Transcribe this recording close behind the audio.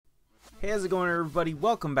Hey, how's it going, everybody?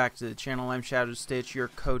 Welcome back to the channel. I'm Shadow Stitch, your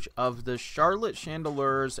coach of the Charlotte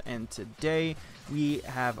Chandelures, and today we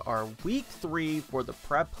have our week 3 for the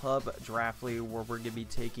Prep Hub Draft League, where we're going to be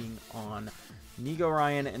taking on Nico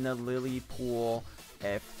Ryan and the Lilypool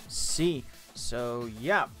FC. So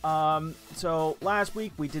yeah, so last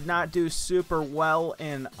week we did not do super well,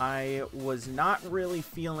 and I was not really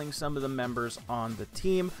feeling some of the members on the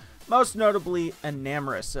team, most notably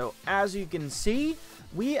Enamorous. So as you can see,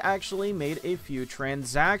 we actually made a few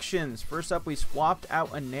transactions. First up, we swapped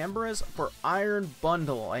out Enamorous for Iron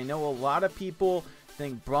Bundle. I know a lot of people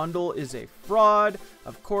think Bundle is a fraud.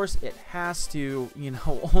 Of course, it has to,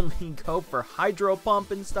 only go for Hydro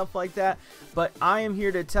Pump and stuff like that. But I am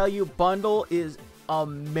here to tell you, Bundle is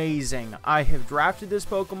amazing. I have drafted this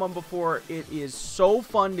Pokemon before. It is so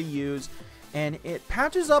fun to use, and it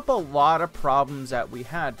patches up a lot of problems that we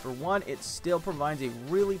had. For one, it still provides a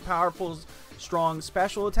really powerful, strong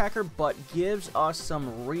special attacker, but gives us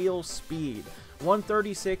some real speed.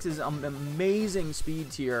 136 is an amazing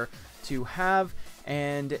speed tier to have,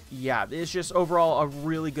 and yeah, it's just overall a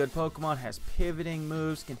really good Pokemon. Has pivoting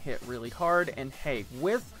moves, can hit really hard, and hey,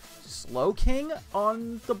 with Slowking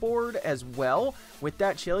on the board as well, with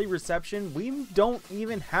that chilly reception, we don't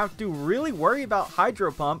even have to really worry about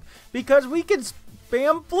Hydro Pump because we can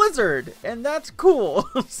spam Blizzard, and that's cool.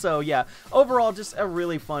 So yeah, overall just a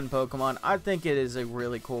really fun Pokemon. I think it is a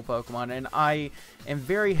really cool Pokemon, and I am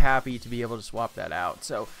very happy to be able to swap that out.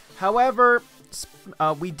 So however,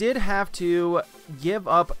 we did have to give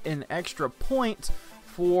up an extra point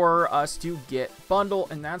for us to get Bundle,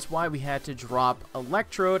 and that's why we had to drop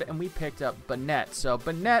Electrode and we picked up Banette. So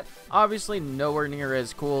Banette, obviously nowhere near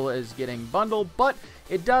as cool as getting Bundle, but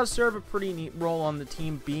it does serve a pretty neat role on the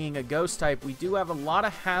team being a ghost type. We do have a lot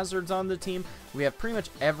of hazards on the team. We have pretty much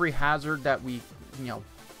every hazard that we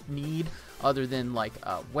need other than like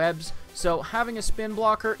webs. So having a spin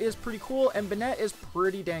blocker is pretty cool, and Banette is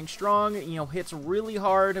pretty dang strong. Hits really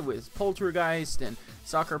hard with Poltergeist and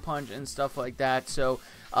Sucker Punch and stuff like that. So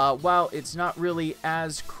while it's not really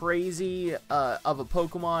as crazy of a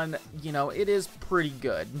Pokemon, it is pretty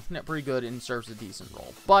good. Pretty good and serves a decent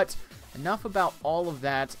role. But enough about all of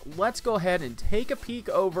that. Let's go ahead and take a peek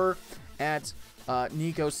over at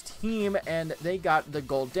Nico's team, and they got the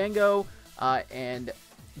Goldengo and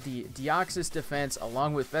the Deoxys defense,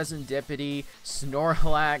 along with Pheasantipity,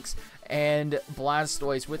 Snorlax, and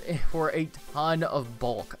Blastoise for a ton of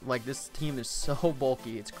bulk. Like, this team is so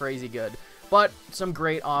bulky, it's crazy good. But some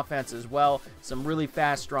great offense as well. Some really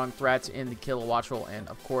fast, strong threats in the Kilowattrel, and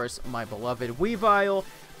of course, my beloved Weavile.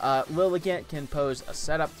 Lilligant can pose a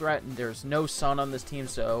setup threat, and there's no Sun on this team,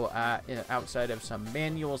 so outside of some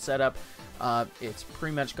manual setup, it's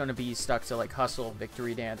pretty much going to be stuck to like Hustle,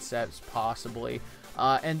 Victory Dance sets, possibly.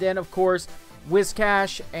 And then, of course,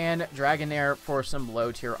 Whiscash and Dragonair for some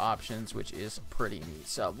low-tier options, which is pretty neat.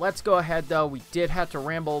 So let's go ahead, though. We did have to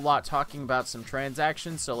ramble a lot talking about some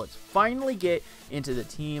transactions, so let's finally get into the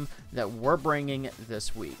team that we're bringing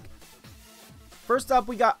this week. First up,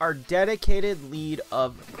 we got our dedicated lead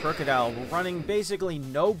of Crocodile. We're running basically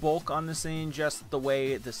no bulk on the scene, just the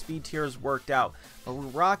way the speed tiers worked out. But we're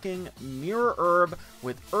rocking Mirror Herb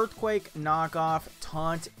with Earthquake, Knockoff,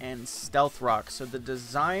 Taunt, and Stealth Rock. So the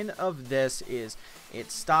design of this is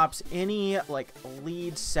it stops any like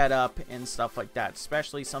lead setup and stuff like that,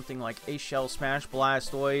 especially something like a Shell Smash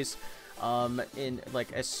Blastoise, in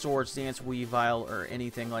like a Swords Dance Weavile or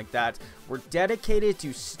anything like that. We're dedicated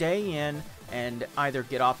to stay in and either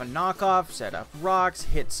get off a knockoff, set up rocks,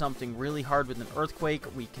 hit something really hard with an Earthquake.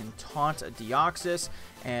 We can taunt a Deoxys,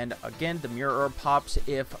 and again, the Mirror Herb pops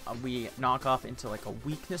if we knock off into like a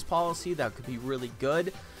weakness policy. That could be really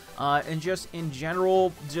good. And just in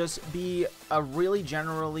general, just be a really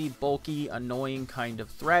generally bulky, annoying kind of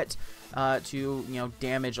threat to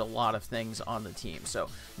damage a lot of things on the team. So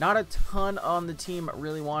not a ton on the team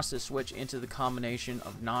really wants to switch into the combination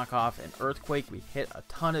of Knockoff and Earthquake. We hit a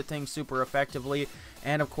ton of things super effectively,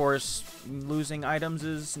 and of course, losing items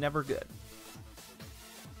is never good.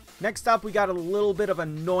 Next up, we got a little bit of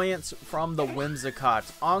annoyance from the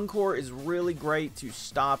Whimsicott. Encore is really great to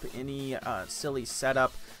stop any silly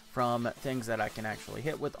setup from things that I can actually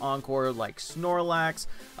hit with Encore, like Snorlax,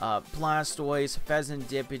 Blastoise,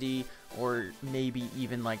 Pheasantipity, or maybe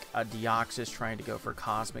even like a Deoxys trying to go for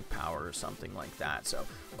Cosmic Power or something like that. So,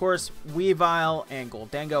 of course, Weavile and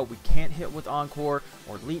Goldengo we can't hit with Encore,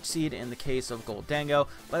 or Leech Seed in the case of Goldengo,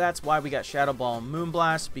 but that's why we got Shadow Ball and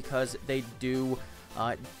Moonblast, because they do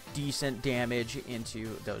decent damage into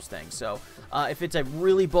those things. So if it's a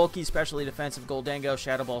really bulky, specially defensive Goldengo,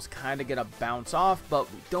 Shadow Ball's kind of going to bounce off,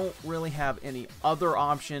 but we don't really have any other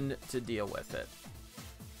option to deal with it.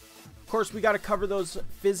 course, we got to cover those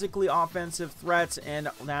physically offensive threats, and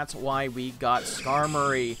that's why we got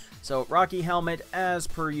Skarmory. So Rocky Helmet, as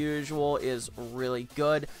per usual, is really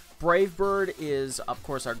good. Brave Bird is, of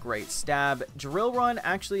course, our great stab. Drill Run,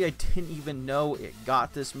 actually, I didn't even know it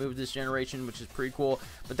got this move this generation, which is pretty cool.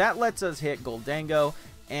 But that lets us hit Goldango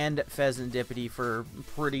and Pheasantipity for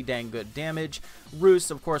pretty dang good damage.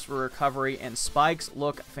 Roost, of course, for recovery, and Spikes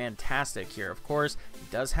look fantastic here. Of course, he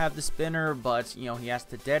does have the spinner, but, you know, he has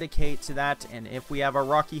to dedicate to that, and if we have our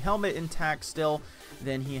Rocky Helmet intact still,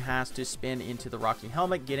 then he has to spin into the Rocky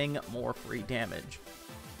Helmet, getting more free damage.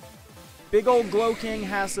 Big old Glow King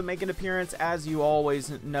has to make an appearance. As you always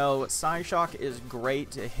know, Psyshock is great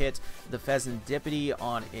to hit the Pheasantipity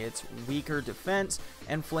on its weaker defense,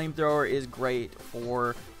 and Flamethrower is great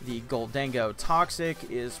for the Goldango. Toxic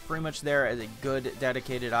is pretty much there as a good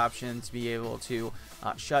dedicated option to be able to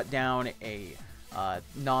shut down a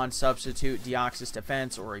non-substitute Deoxys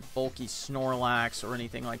defense or a bulky Snorlax or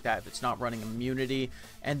anything like that if it's not running immunity.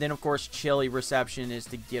 And then, of course, Chilly Reception is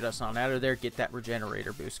to get us on out of there, get that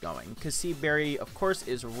regenerator boost going. Cassie Berry, of course,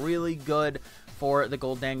 is really good for the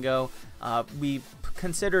Goldango. We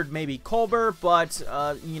considered maybe Colbur, but,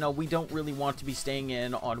 you know, we don't really want to be staying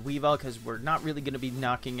in on Weavile because we're not really going to be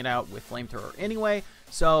knocking it out with Flamethrower anyway.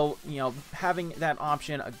 So, you know, having that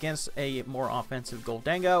option against a more offensive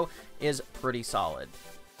Goldango is pretty solid.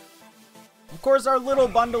 Of course, our little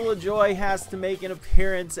bundle of joy has to make an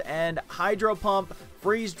appearance, and Hydro Pump,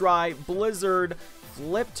 Freeze Dry, Blizzard,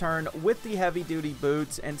 Flip Turn with the heavy duty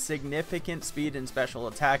boots, and significant speed and special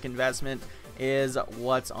attack investment is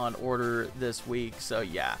what's on order this week. So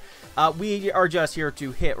yeah, we are just here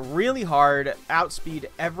to hit really hard, outspeed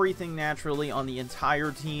everything naturally on the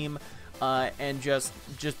entire team, and just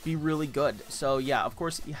be really good. So yeah, of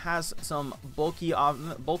course, he has some bulky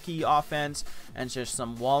offense and just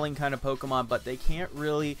some walling kind of Pokemon, but they can't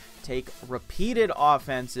really take repeated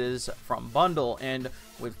offenses from Bundle. And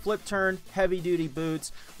with Flip Turn, heavy duty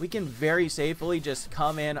boots, we can very safely just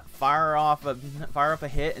come in, fire up a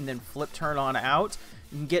hit, and then Flip Turn on out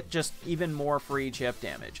and get just even more free chip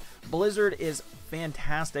damage. Blizzard is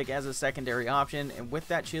fantastic as a secondary option, and with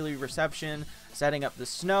that Chilly Reception setting up the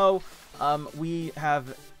snow, we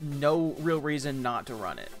have no real reason not to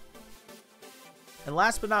run it. And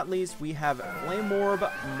last but not least, we have Flame Orb,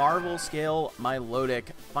 Marvel Scale,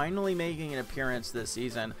 Milotic finally making an appearance this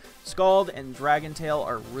season. Scald and Dragon Tail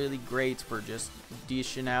are really great for just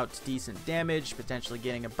dishing out decent damage, potentially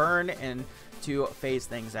getting a burn, and to phase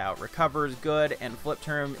things out. Recover is good, and Flip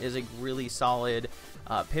Turn is a really solid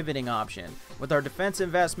pivoting option. With our defense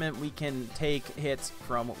investment, we can take hits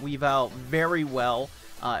from Weavile very well,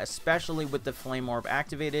 especially with the Flame Orb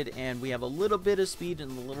activated, and we have a little bit of speed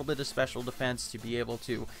and a little bit of special defense to be able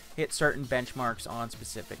to hit certain benchmarks on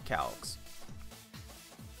specific calcs.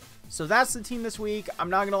 So that's the team this week. I'm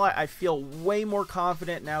not gonna lie, I feel way more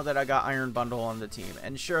confident now that I got Iron Bundle on the team.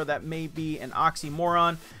 And sure, that may be an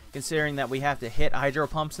oxymoron, considering that we have to hit Hydro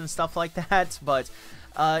Pumps and stuff like that, but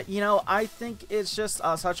you know, I think it's just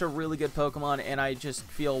such a really good Pokemon, and I just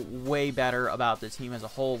feel way better about the team as a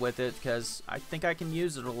whole with it, because I think I can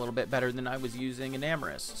use it a little bit better than I was using an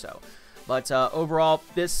Amorous. So, but overall,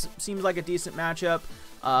 this seems like a decent matchup.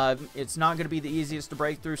 It's not going to be the easiest to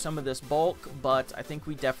break through some of this bulk, but I think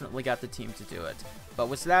we definitely got the team to do it. But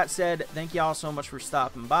with that said, thank you all so much for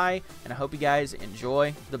stopping by, and I hope you guys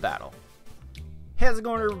enjoy the battle. Hey, how's it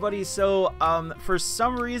going, everybody? So, for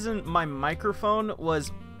some reason, my microphone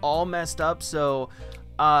was all messed up, so,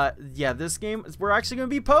 yeah, this game, we're actually going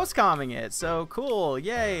to be post-comming it, so cool,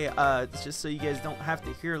 yay. It's just so you guys don't have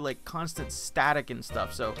to hear, like, constant static and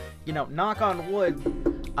stuff, so, you know, knock on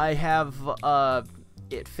wood, I have,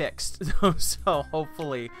 it fixed, so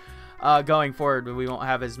hopefully, going forward, we won't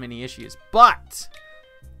have as many issues, but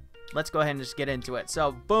let's go ahead and just get into it.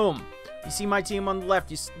 So, boom. You see my team on the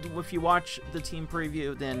left. If you watch the team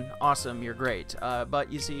preview, then awesome, you're great.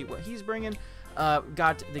 But you see what he's bringing.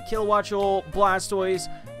 Got the Kilowattrel, Blastoise,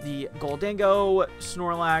 the Goldango,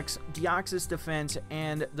 Snorlax, Deoxys Defense,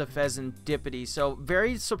 and the Pheasantipity. So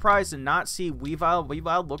very surprised to not see Weavile.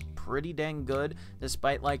 Weavile looked pretty dang good,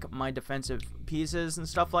 despite like my defensive pieces and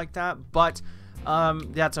stuff like that. But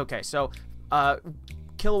that's okay. So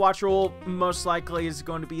Kilowattrel most likely is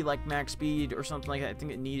going to be like max speed or something like that. I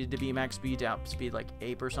think it needed to be max speed to outspeed like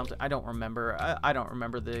Ape or something. I don't remember. I don't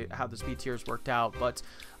remember how the speed tiers worked out. But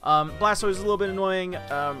Blastoise is a little bit annoying.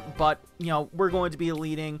 But, you know, we're going to be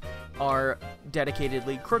leading our dedicated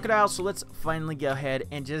league Crocodile. So let's finally go ahead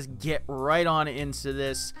and just get right on into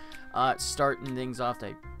this. Starting things off,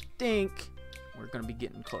 I think we're going to be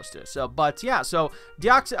getting close to it. So, but yeah, so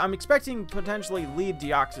Deoxys, I'm expecting potentially lead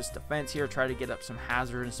Deoxys defense here, try to get up some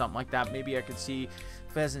hazard and something like that. Maybe I could see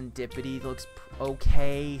Pheasantipity looks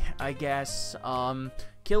okay, I guess.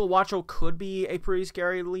 Kilowattrel could be a pretty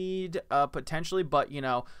scary lead, potentially, but, you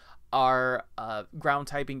know, our ground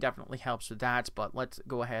typing definitely helps with that. But let's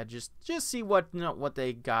go ahead, just see what, you know, what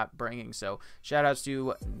they got bringing. So shout outs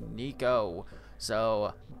to Nico.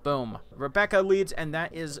 So boom, Rebecca leads, and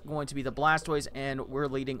that is going to be the Blastoise, and we're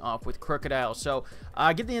leading off with Crocodile. So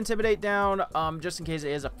get the Intimidate down, just in case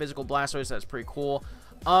it is a physical Blastoise. That's pretty cool.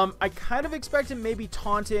 I kind of expected maybe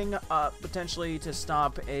taunting, potentially to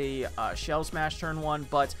stop a Shell Smash turn 1,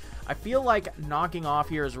 but I feel like knocking off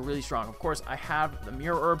here is really strong. Of course, I have the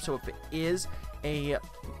Mirror Herb, so if it is a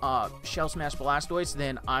Shell Smash Blastoise,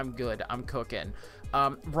 then I'm good. I'm cooking.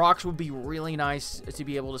 Rocks would be really nice to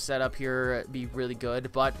be able to set up here, be really good,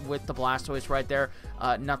 but with the Blastoise right there,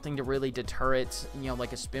 nothing to really deter it, you know,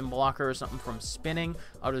 like a spin blocker or something from spinning,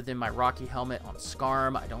 other than my Rocky Helmet on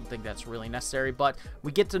Scarm. I don't think that's really necessary, but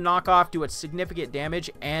we get to knock off, do a significant damage,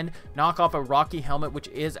 and knock off a Rocky Helmet, which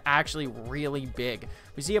is actually really big.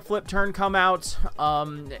 We see a Flip Turn come out,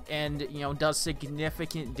 and, you know, does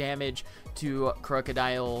significant damage to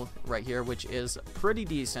Crocodile right here, which is pretty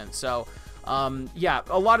decent. So yeah,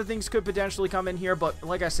 a lot of things could potentially come in here, but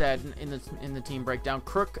like I said in the team breakdown,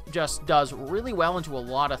 Crook just does really well into a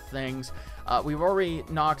lot of things. We've already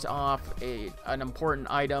knocked off an important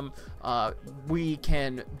item. We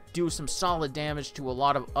can do some solid damage to a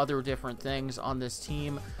lot of other different things on this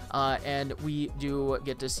team, and we do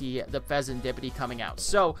get to see the Pheasantipity coming out.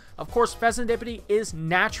 So, of course, Pheasantipity is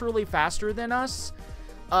naturally faster than us,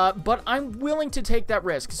 but I'm willing to take that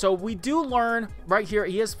risk. So we do learn right here,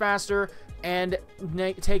 he is faster, and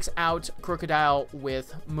takes out Crocodile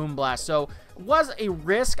with Moonblast. So it was a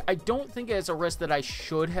risk. I don't think it's a risk that I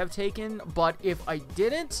should have taken, but if I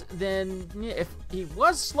didn't, then if he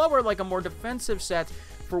was slower, like a more defensive set,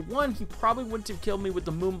 for one, he probably wouldn't have killed me with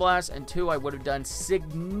the Moonblast, and two, I would have done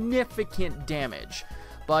significant damage.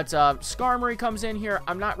 But Skarmory comes in here.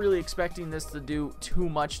 I'm not really expecting this to do too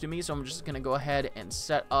much to me, so I'm just going to go ahead and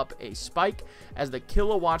set up a Spike as the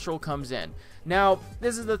Kilowattrel comes in. Now,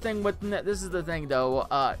 this is the thing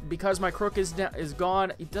though, because my Crook is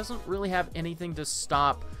gone, it doesn't really have anything to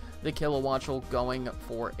stop the Kilowattrel going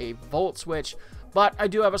for a Volt Switch, but I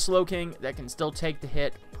do have a Slowking that can still take the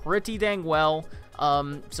hit pretty dang well.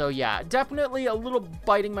 So yeah, definitely a little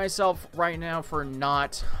biting myself right now for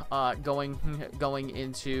not going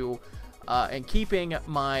into and keeping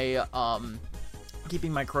my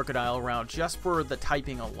Crocodile around just for the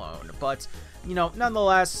typing alone. But you know,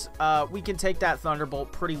 nonetheless, we can take that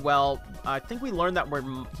Thunderbolt pretty well. I think we learned that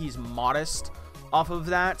he's modest off of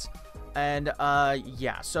that. And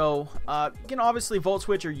yeah, so you can obviously Volt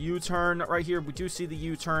Switch or U-turn right here. We do see the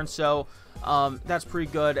U-turn, so that's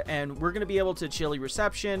pretty good. And we're going to be able to Chilly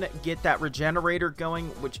Reception, get that Regenerator going,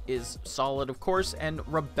 which is solid, of course. And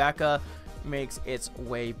Rebecca makes its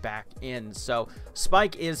way back in. So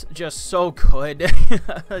Spike is just so good.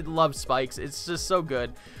 I love Spikes. It's just so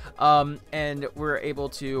good. And we're able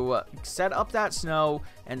to set up that snow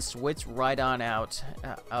and switch right on out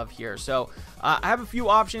of here. So I have a few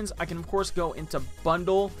options. I can of course go into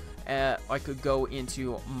Bundle. I could go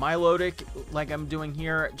into Milotic like I'm doing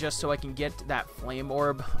here, just so I can get that Flame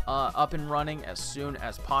Orb up and running as soon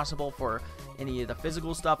as possible for any of the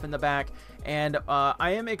physical stuff in the back. And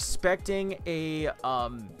I am expecting a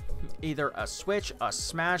either a switch, a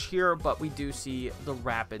smash here, but we do see the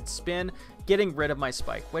Rapid Spin, getting rid of my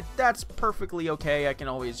Spike. But that's perfectly okay. I can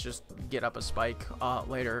always just get up a Spike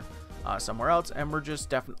later somewhere else, and we're just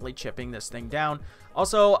definitely chipping this thing down.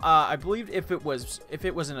 Also, I believe if it was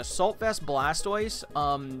an Assault Vest Blastoise,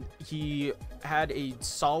 he had a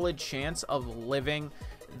solid chance of living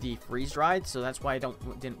the freeze dried, so that's why I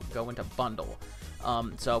didn't go into Bundle.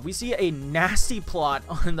 So we see a nasty plot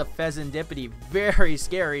on the Pheasantipity, very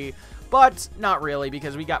scary, but not really,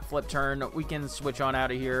 because we got Flip Turn. We can switch on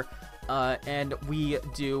out of here. And we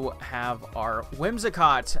do have our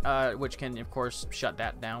Whimsicott, which can, of course, shut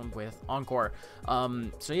that down with Encore.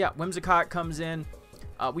 So yeah, Whimsicott comes in.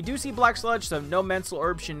 We do see Black Sludge, so no Mental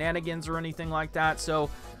Herb shenanigans or anything like that.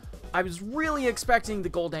 So I was really expecting the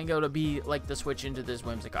Goldango to be like the switch into this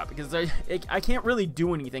Whimsicott, because I can't really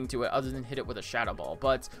do anything to it other than hit it with a Shadow Ball.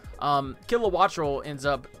 But Kilowattrel ends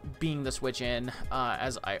up being the switch in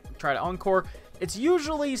as I try to Encore. It's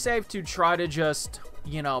usually safe to try to just,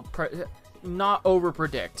 you know, not over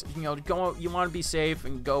predict. You know, you want to be safe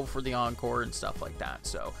and go for the Encore and stuff like that.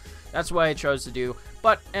 So that's what I chose to do.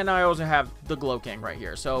 And I also have the Glow King right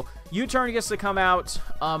here. So U-turn gets to come out,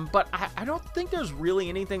 but I don't think there's really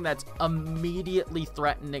anything that's immediately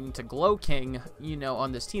threatening to Glowking, you know,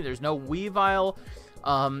 on this team. There's no Weavile.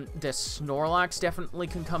 This Snorlax definitely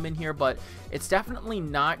can come in here, but it's definitely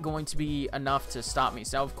not going to be enough to stop me.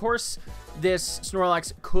 So, of course, this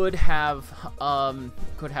Snorlax could have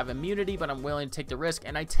immunity, but I'm willing to take the risk,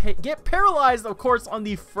 and I get paralyzed, of course, on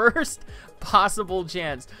the first possible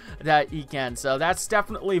chance that he can. So that's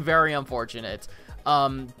definitely very unfortunate.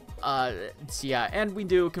 So yeah, and we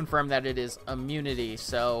do confirm that it is immunity.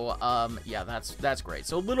 So yeah, that's great.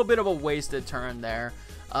 So a little bit of a wasted turn there.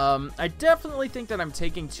 I definitely think that I'm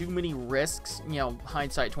taking too many risks, you know,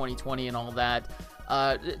 hindsight 2020 and all that.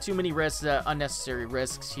 Too many risks, unnecessary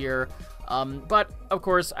risks here. But of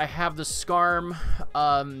course I have the Skarm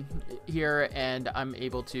here, and I'm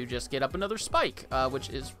able to just get up another Spike,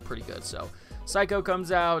 which is pretty good. So Psycho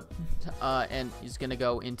comes out, and he's gonna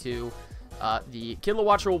go into the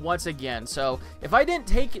Kilowattrel once again. So if I didn't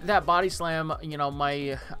take that Body Slam, you know,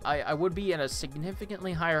 I would be at a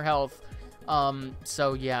significantly higher health.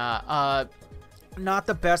 So yeah, not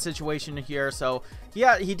the best situation here. So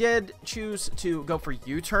yeah, he did choose to go for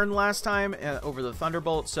U-turn last time over the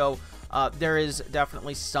Thunderbolt. So there is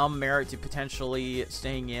definitely some merit to potentially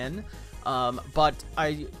staying in. But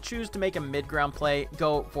I choose to make a mid-ground play,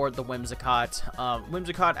 go for the Whimsicott.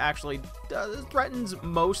 Whimsicott actually threatens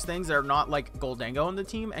most things that are not like Goldango on the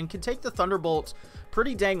team, and can take the Thunderbolt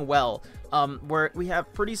pretty dang well. Where we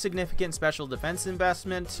have pretty significant special defense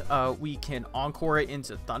investment, we can encore it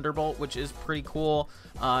into Thunderbolt, which is pretty cool,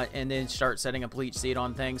 and then start setting up Leech Seed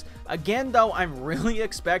on things. Again, though, I'm really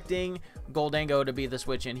expecting Goldango to be the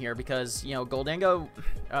switch in here, because, you know, Goldango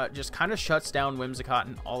just kind of shuts down Whimsicott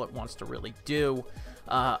and all it wants to really do,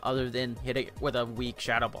 other than hit it with a weak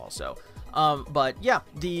Shadow Ball. So but yeah,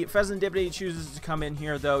 the Pheasantipity chooses to come in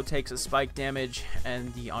here, though, takes a spike damage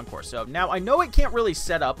and the Encore. So now I know it can't really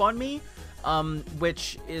set up on me,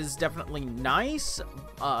 which is definitely nice.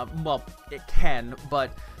 Well, it can,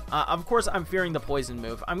 but of course I'm fearing the poison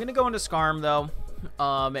move. I'm gonna go into Skarm, though,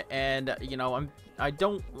 and you know,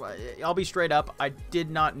 I'll be straight up, I did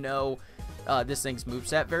not know this thing's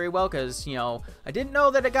moveset very well, because, you know, I didn't know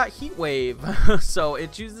that it got Heat Wave. So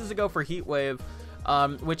it chooses to go for Heat Wave,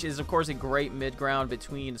 which is of course a great mid-ground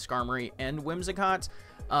between Skarmory and Whimsicott.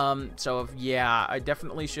 So yeah, I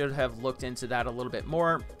definitely should have looked into that a little bit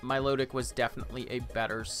more. Milotic was definitely a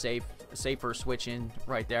better, safer switch in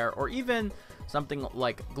right there, or even something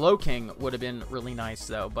like Glowking would have been really nice,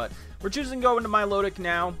 though. But we're choosing to go into Milotic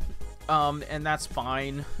now, and that's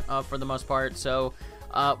fine for the most part. So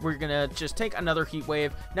we're gonna just take another Heat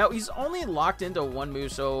Wave. Now he's only locked into one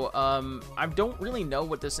move, so I don't really know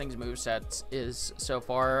what this thing's moveset is so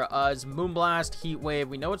far. It's Moonblast, Heat Wave.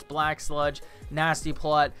 We know it's Black Sludge, Nasty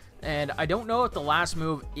Plot, and I don't know if the last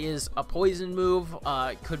move is a poison move.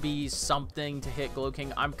 It could be something to hit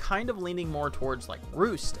Glowking. I'm kind of leaning more towards like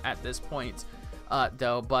Roost at this point,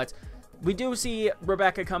 though. But we do see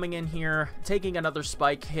Rebecca coming in here, taking another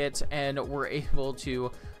spike hit, and we're able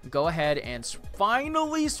to go ahead and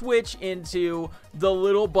finally switch into the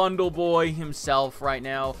little bundle boy himself right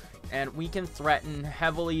now, and we can threaten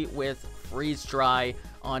heavily with Freeze Dry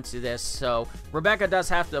onto this. So Rebecca does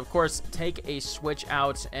have to, of course, take a switch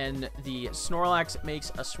out, and the Snorlax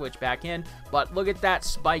makes a switch back in. But look at that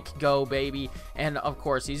spike go, baby. And of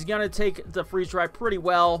course he's gonna take the Freeze Dry pretty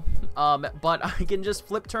well, but I can just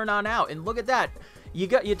flip turn on out, and look at that. You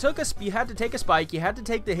had to take a spike, you had to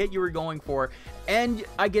take the hit you were going for, and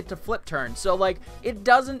I get to flip turn. So like, it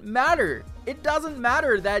doesn't matter. It doesn't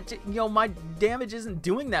matter that, you know, my damage isn't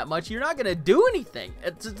doing that much. You're not gonna do anything.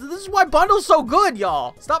 This is why Bundle's so good,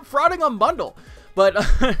 y'all. Stop frauding on Bundle. But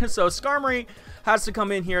so Skarmory has to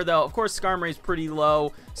come in here, though. Of course, Skarmory is pretty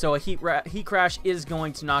low, so a Heat Crash is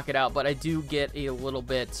going to knock it out. But I do get a little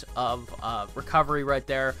bit of recovery right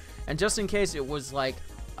there, and just in case it was like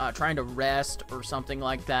trying to rest or something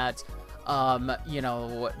like that, you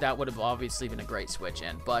know, that would have obviously been a great switch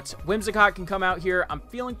in. But Whimsicott can come out here. I'm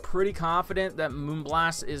feeling pretty confident that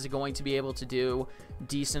Moonblast is going to be able to do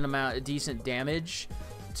decent damage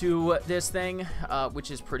to this thing, which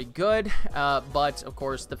is pretty good. But of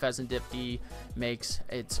course the Pheasantipity makes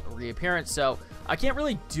its reappearance, so I can't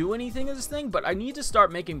really do anything with this thing, but I need to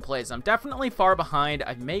start making plays. I'm definitely far behind.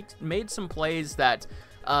 I've made some plays that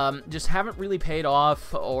just haven't really paid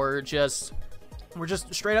off, or we're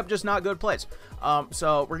just straight up just not good plays.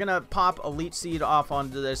 So we're gonna pop a Leech Seed off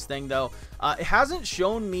onto this thing, though. It hasn't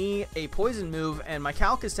shown me a poison move, and my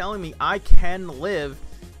calc is telling me I can live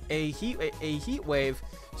a heat wave.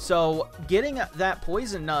 So getting that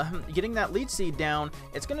poison, getting that leech seed down,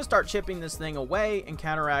 it's going to start chipping this thing away and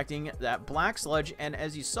counteracting that black sludge. And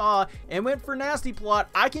as you saw, it went for nasty plot.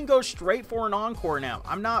 I can go straight for an encore now.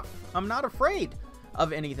 I'm not afraid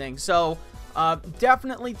of anything. So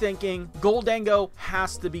definitely thinking Goldango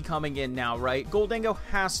has to be coming in now, right? Goldango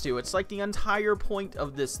has to. It's like the entire point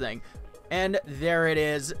of this thing. And there it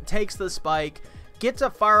is. Takes the spike. Get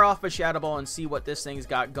to fire off a Shadow Ball and see what this thing's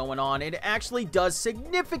got going on. It actually does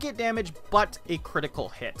significant damage, but a critical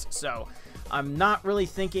hit. So I'm not really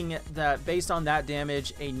thinking that based on that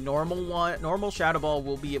damage, a normal Shadow Ball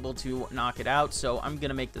will be able to knock it out. So I'm going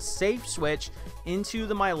to make the safe switch into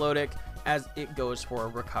the Milotic as it goes for a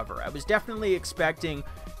recover. I was definitely expecting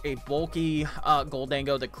a bulky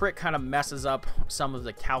Goldango. The crit kind of messes up some of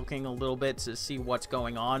the calcing a little bit to see what's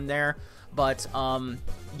going on there. But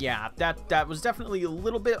yeah, that was definitely a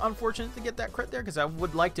little bit unfortunate to get that crit there, because I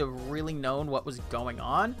would like to have really known what was going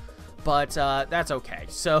on. But that's okay.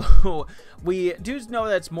 So we do know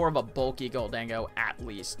that's more of a bulky Goldango at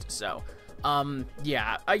least. So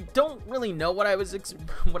yeah, I don't really know what I was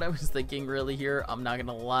thinking really here. I'm not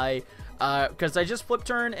gonna lie, because I just flip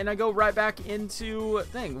turn and I go right back into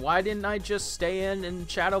thing. Why didn't I just stay in and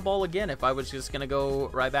Shadow Ball again if I was just gonna go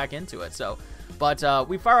right back into it? So, but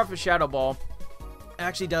we fire off a Shadow Ball. It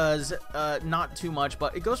actually does not too much,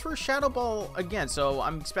 but it goes for a Shadow Ball again. So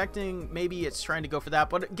I'm expecting maybe it's trying to go for that,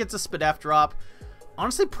 but it gets a Spadef drop.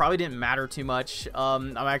 Honestly, probably didn't matter too much.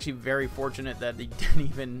 I'm actually very fortunate that he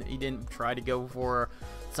didn't try to go for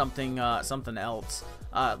something else,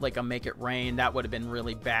 like a Make It Rain. That would have been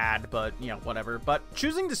really bad, but you know, whatever. But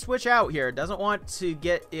choosing to switch out here, doesn't want to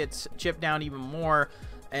get its chip down even more.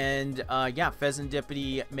 And yeah,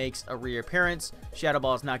 Pheasantipity makes a reappearance. Shadow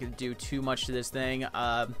Ball is not going to do too much to this thing.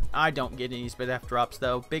 I don't get any Spadef drops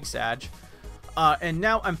though. Big Sag. And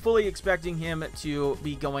now I'm fully expecting him to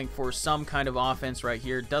be going for some kind of offense right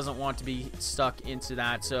here. Doesn't want to be stuck into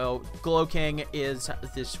that. So Glow King is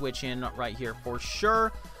the switch in right here for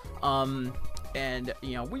sure. And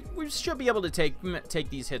you know, we should be able to take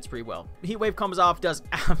these hits pretty well. Heat Wave comes off, does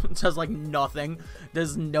like nothing.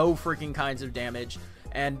 Does no freaking kinds of damage.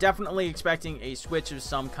 And definitely expecting a switch of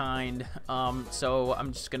some kind. So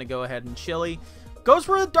I'm just gonna go ahead and Chili. Goes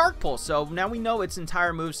for a Dark Pulse, so now we know its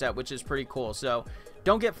entire moveset, which is pretty cool. So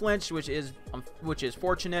don't get flinched, which is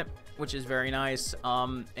fortunate, which is very nice.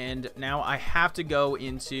 And now I have to go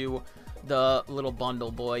into the little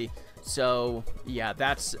bundle boy. So yeah,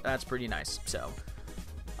 that's pretty nice. So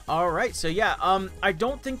alright, so yeah, I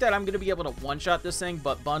don't think that I'm going to be able to one-shot this thing,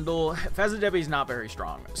 but Bundle, Pheasantipity is not very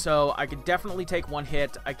strong. So I could definitely take one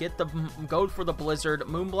hit. I get go for the Blizzard,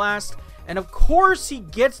 Moonblast, and of course he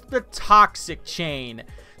gets the Toxic Chain.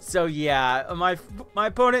 So yeah, my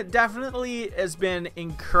opponent definitely has been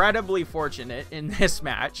incredibly fortunate in this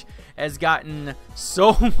match, has gotten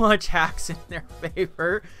so much hacks in their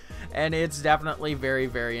favor, and it's definitely very,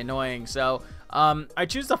 very annoying. So I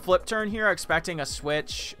choose the flip turn here, expecting a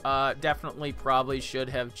switch. Definitely probably should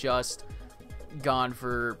have just gone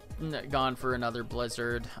for another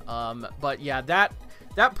Blizzard. But yeah, that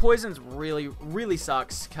poison's really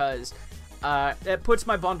sucks, because it puts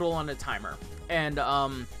my bundle on a timer, and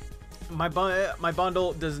my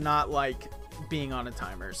bundle does not like being on a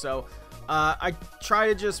timer. So I try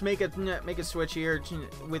to just make a switch here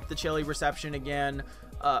with the Chili Reception again.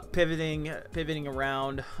 Pivoting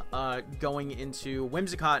around, going into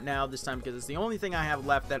Whimsicott now this time, because it's the only thing I have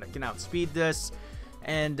left that can outspeed this.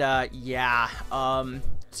 And yeah,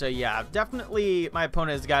 so yeah, definitely my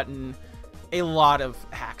opponent has gotten a lot of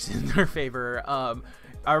hacks in their favor.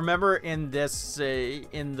 I remember in this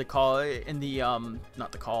in the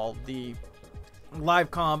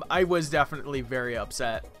live comm, I was definitely very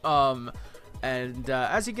upset. And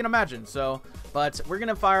as you can imagine, so, but we're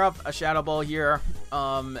gonna fire off a Shadow Ball here,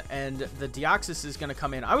 and the Deoxys is gonna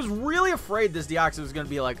come in. I was really afraid this Deoxys was gonna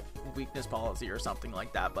be like weakness policy or something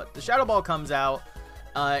like that, but the Shadow Ball comes out,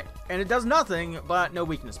 and it does nothing but no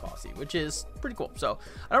weakness policy, which is pretty cool. So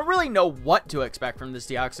I don't really know what to expect from this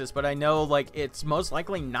Deoxys, but I know like it's most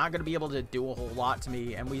likely not gonna be able to do a whole lot to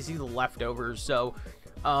me, and we see the leftovers, so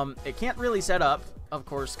it can't really set up, of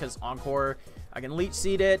course, because Encore, I can Leech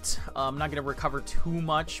Seed it. I'm not going to recover too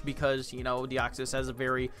much because, you know, Deoxys has a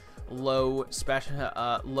very low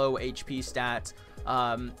low HP stat.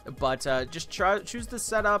 But just choose to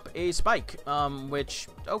set up a Spike, which,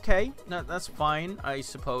 okay, that's fine, I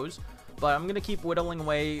suppose. But I'm going to keep whittling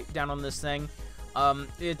away down on this thing.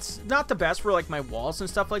 It's not the best for like my walls and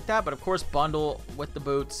stuff like that, but of course Bundle with the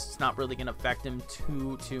boots, it's not really going to affect him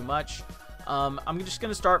too much. I'm just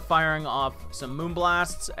going to start firing off some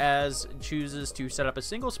Moonblasts as it chooses to set up a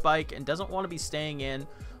single spike and doesn't want to be staying in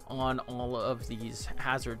on all of these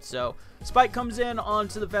hazards. So spike comes in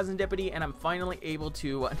onto the Pheasantipity, and I'm finally able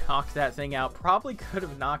to knock that thing out. Probably could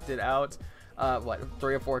have knocked it out, what,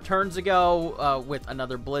 3 or 4 turns ago with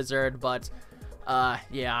another Blizzard, but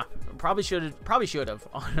yeah, probably should have,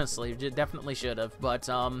 honestly. Definitely should have, but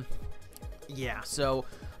yeah, so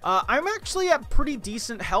I'm actually at pretty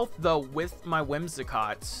decent health though with my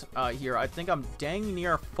Whimsicott here. I think I'm dang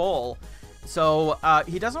near full. So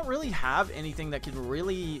he doesn't really have anything that can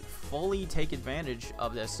really fully take advantage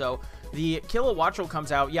of this. So the Kilowattrel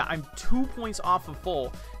comes out. Yeah, I'm 2 points off of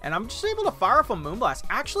full, and I'm just able to fire off a Moonblast.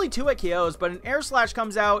 Actually 2 at KOs, but an Air Slash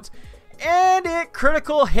comes out, and it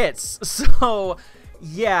critical hits. So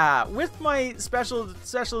yeah, with my special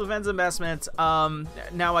defense investment,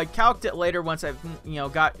 now I calced it later once I've, you know,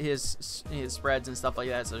 got his spreads and stuff like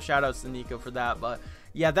that. So shout outs to Nico for that. But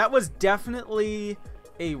yeah, that was definitely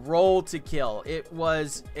a roll to kill. It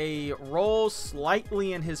was a roll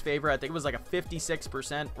slightly in his favor. I think it was like a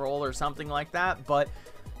 56% roll or something like that. But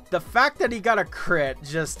the fact that he got a crit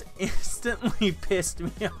just instantly pissed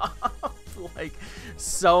me off, like,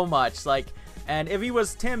 so much. Like, and if he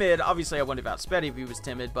was timid, obviously I wouldn't have outsped if he was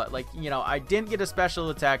timid, but, like, you know, I didn't get a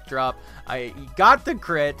special attack drop. He got the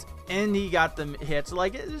crit and he got the hits.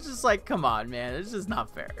 Like, it's just like, come on, man, it's just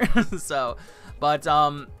not fair. So, but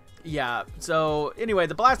yeah, so anyway,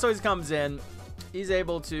 the Blastoise comes in. He's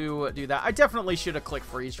able to do that. I definitely should have clicked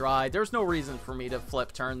Freeze Dry. There's no reason for me to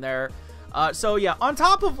flip turn there. So yeah, on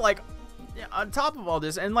top of all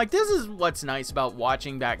this, and like, this is what's nice about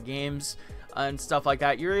watching back games and stuff like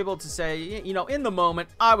that. You're able to say, you know, in the moment,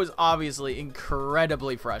 I was obviously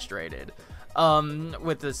incredibly frustrated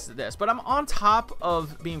with this, but I'm on top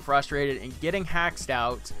of being frustrated and getting hacked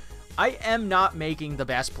out. I am not making the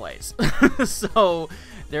best plays. So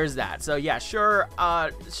there's that. So yeah, sure,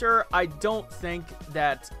 I don't think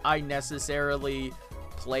that I necessarily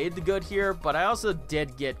played good here, but I also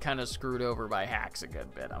did get kind of screwed over by hacks a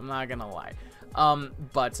good bit. I'm not gonna lie.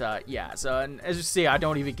 Yeah, so, and as you see, I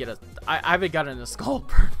don't even get I haven't gotten a skull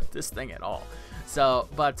burn with this thing at all. So,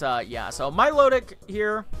 but yeah, so my Milotic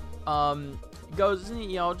here goes,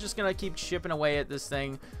 you know, just gonna keep chipping away at this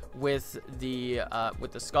thing with the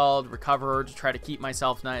Scald, Recover to try to keep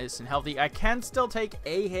myself nice and healthy. I can still take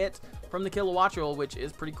a hit from the Kilowattrel, which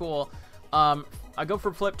is pretty cool. I go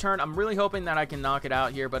for Flip Turn. I'm really hoping that I can knock it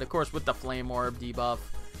out here, but of course with the Flame Orb debuff,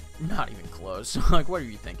 not even close. Like, what are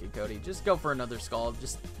you thinking, Cody? Just go for another Scald.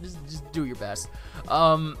 Just do your best.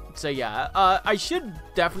 So yeah, I should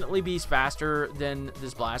definitely be faster than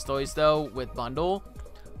this Blastoise though with Bundle.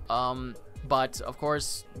 But of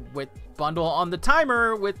course, with Bundle on the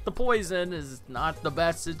timer with the poison is not the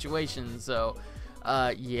best situation. So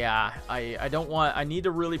yeah, I need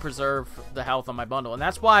to really preserve the health on my Bundle, and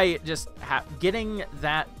that's why just getting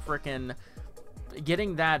that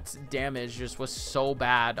damage just was so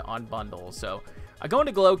bad on Bundle. So I go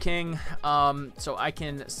into Glow King, so I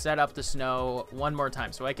can set up the snow one more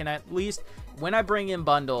time, so I can at least, when I bring in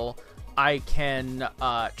Bundle, I can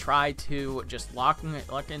try to just lock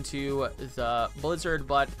into the Blizzard,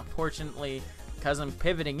 but unfortunately, because I'm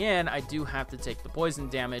pivoting in, I do have to take the poison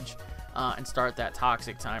damage and start that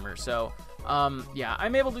toxic timer. So yeah, I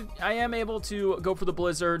am able to go for the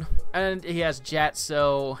Blizzard, and he has Jet,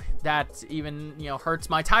 so that even, you know, hurts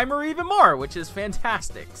my timer even more, which is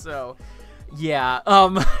fantastic. So yeah,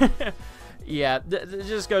 yeah, it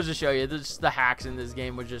just goes to show you, the hacks in this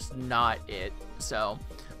game were just not it. So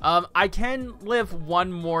I can live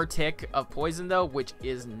one more tick of poison though, which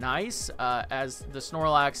is nice, as the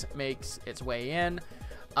Snorlax makes its way in.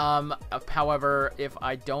 However, if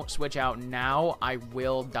I don't switch out now, I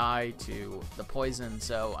will die to the poison,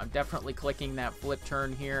 so I'm definitely clicking that Flip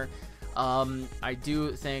Turn here. I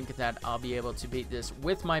do think that I'll be able to beat this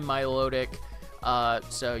with my Milotic.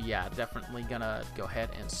 So yeah, definitely gonna go ahead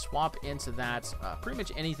and swap into that. Pretty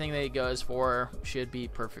much anything that he goes for should be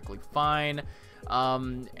perfectly fine. You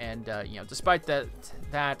know, despite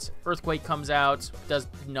that Earthquake comes out, does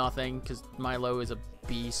nothing because Milo is a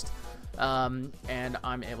beast. And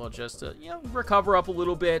I'm able just to, you know, recover up a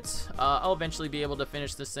little bit. I'll eventually be able to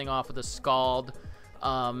finish this thing off with a Scald.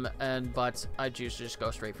 But I just go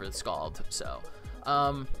straight for the Scald. So,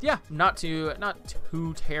 yeah, not too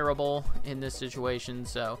terrible in this situation.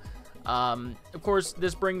 So, of course,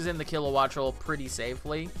 this brings in the Kilowattrel pretty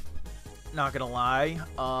safely. Not gonna lie.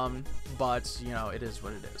 But, you know, it is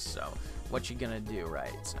what it is. So, what you gonna do,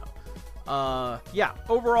 right? So, yeah,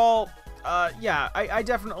 overall, yeah, I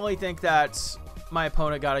definitely think that my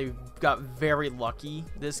opponent got very lucky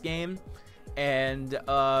this game, and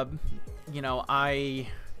you know,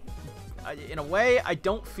 in a way, I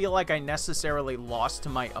don't feel like I necessarily lost to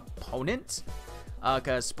my opponent.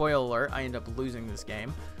 Because, spoiler alert, I end up losing this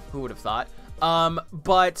game. Who would have thought?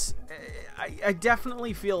 But I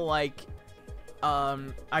definitely feel like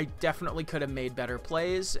I definitely could have made better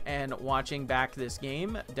plays, and watching back this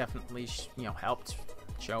game definitely, you know, helped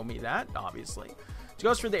show me that, obviously. She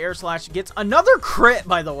goes for the air slash, gets another crit,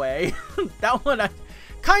 by the way. That one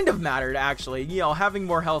kind of mattered, actually. You know, having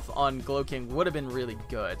more health on Glow King would have been really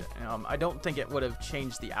good. I don't think it would have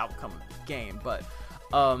changed the outcome of the game, but,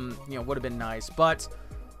 you know, would have been nice. But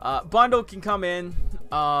Bundle can come in,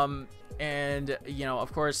 and, you know,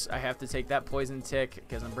 of course, I have to take that poison tick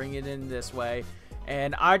because I'm bringing it in this way.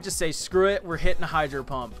 And I just say, screw it, we're hitting a Hydro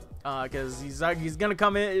Pump. Because he's going to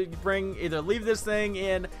come in, either leave this thing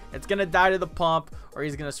in, it's going to die to the pump, or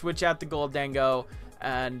he's going to switch out the Goldango,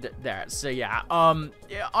 and there. So, yeah,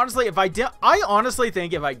 yeah, honestly, I honestly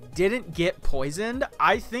think if I didn't get poisoned,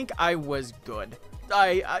 I think I was good.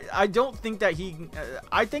 I don't think that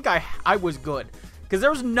I think I was good. Because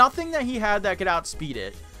there was nothing that he had that could outspeed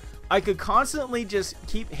it. I could constantly just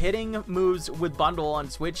keep hitting moves with Bundle on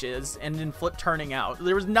switches and then flip turning out.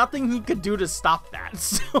 There was nothing he could do to stop that.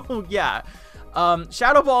 So, yeah.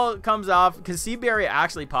 Shadow Ball comes off because Sea Berry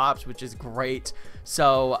actually pops, which is great.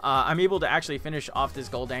 So, I'm able to actually finish off this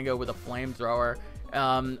Goldango with a Flamethrower,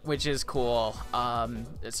 which is cool.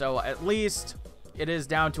 So, at least it is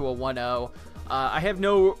down to a 1-0. I have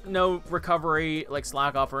no recovery, like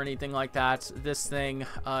slack off or anything like that. This thing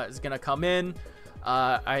is going to come in.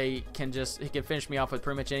 He can finish me off with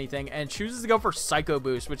pretty much anything, and chooses to go for Psycho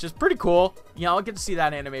Boost, which is pretty cool. You know, I'll get to see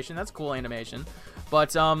that animation. That's cool animation.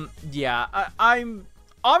 But, yeah, I'm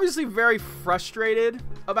obviously very frustrated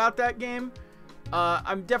about that game.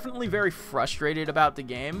 I'm definitely very frustrated about the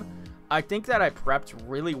game. I think that I prepped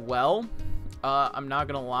really well. I'm not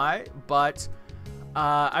gonna lie, but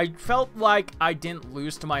I felt like I didn't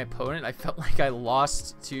lose to my opponent. I felt like I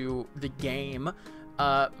lost to the game.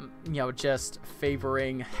 You know, just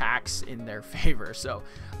favoring hacks in their favor. So,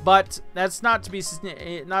 but that's not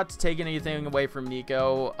to take anything away from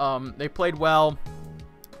Nico. They played well,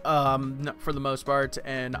 for the most part,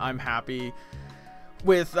 and I'm happy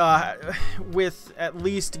with at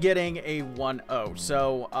least getting a 1-0.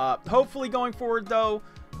 So, hopefully going forward though,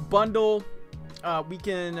 Bundle, we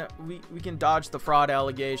can dodge the fraud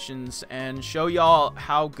allegations and show y'all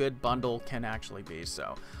how good Bundle can actually be.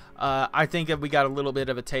 So, I think that we got a little bit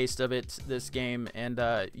of a taste of it this game, and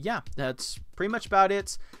yeah, that's pretty much about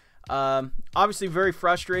it. Obviously very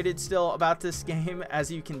frustrated still about this game,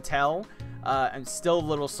 as you can tell. I'm still a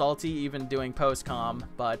little salty even doing post-com,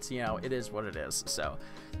 but you know, it is what it is. So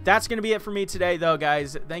that's gonna be it for me today though,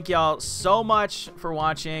 guys. Thank y'all so much for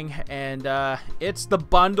watching, and it's the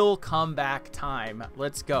Bundle comeback time.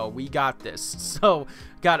 Let's go, we got this. So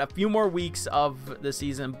got a few more weeks of the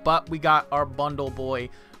season, but we got our Bundle boy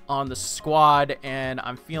on the squad, and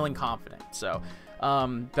I'm feeling confident. So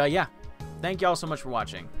but yeah, thank y'all so much for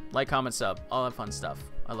watching. Like, comment, sub, all that fun stuff.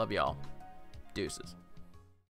 I love y'all. Deuces.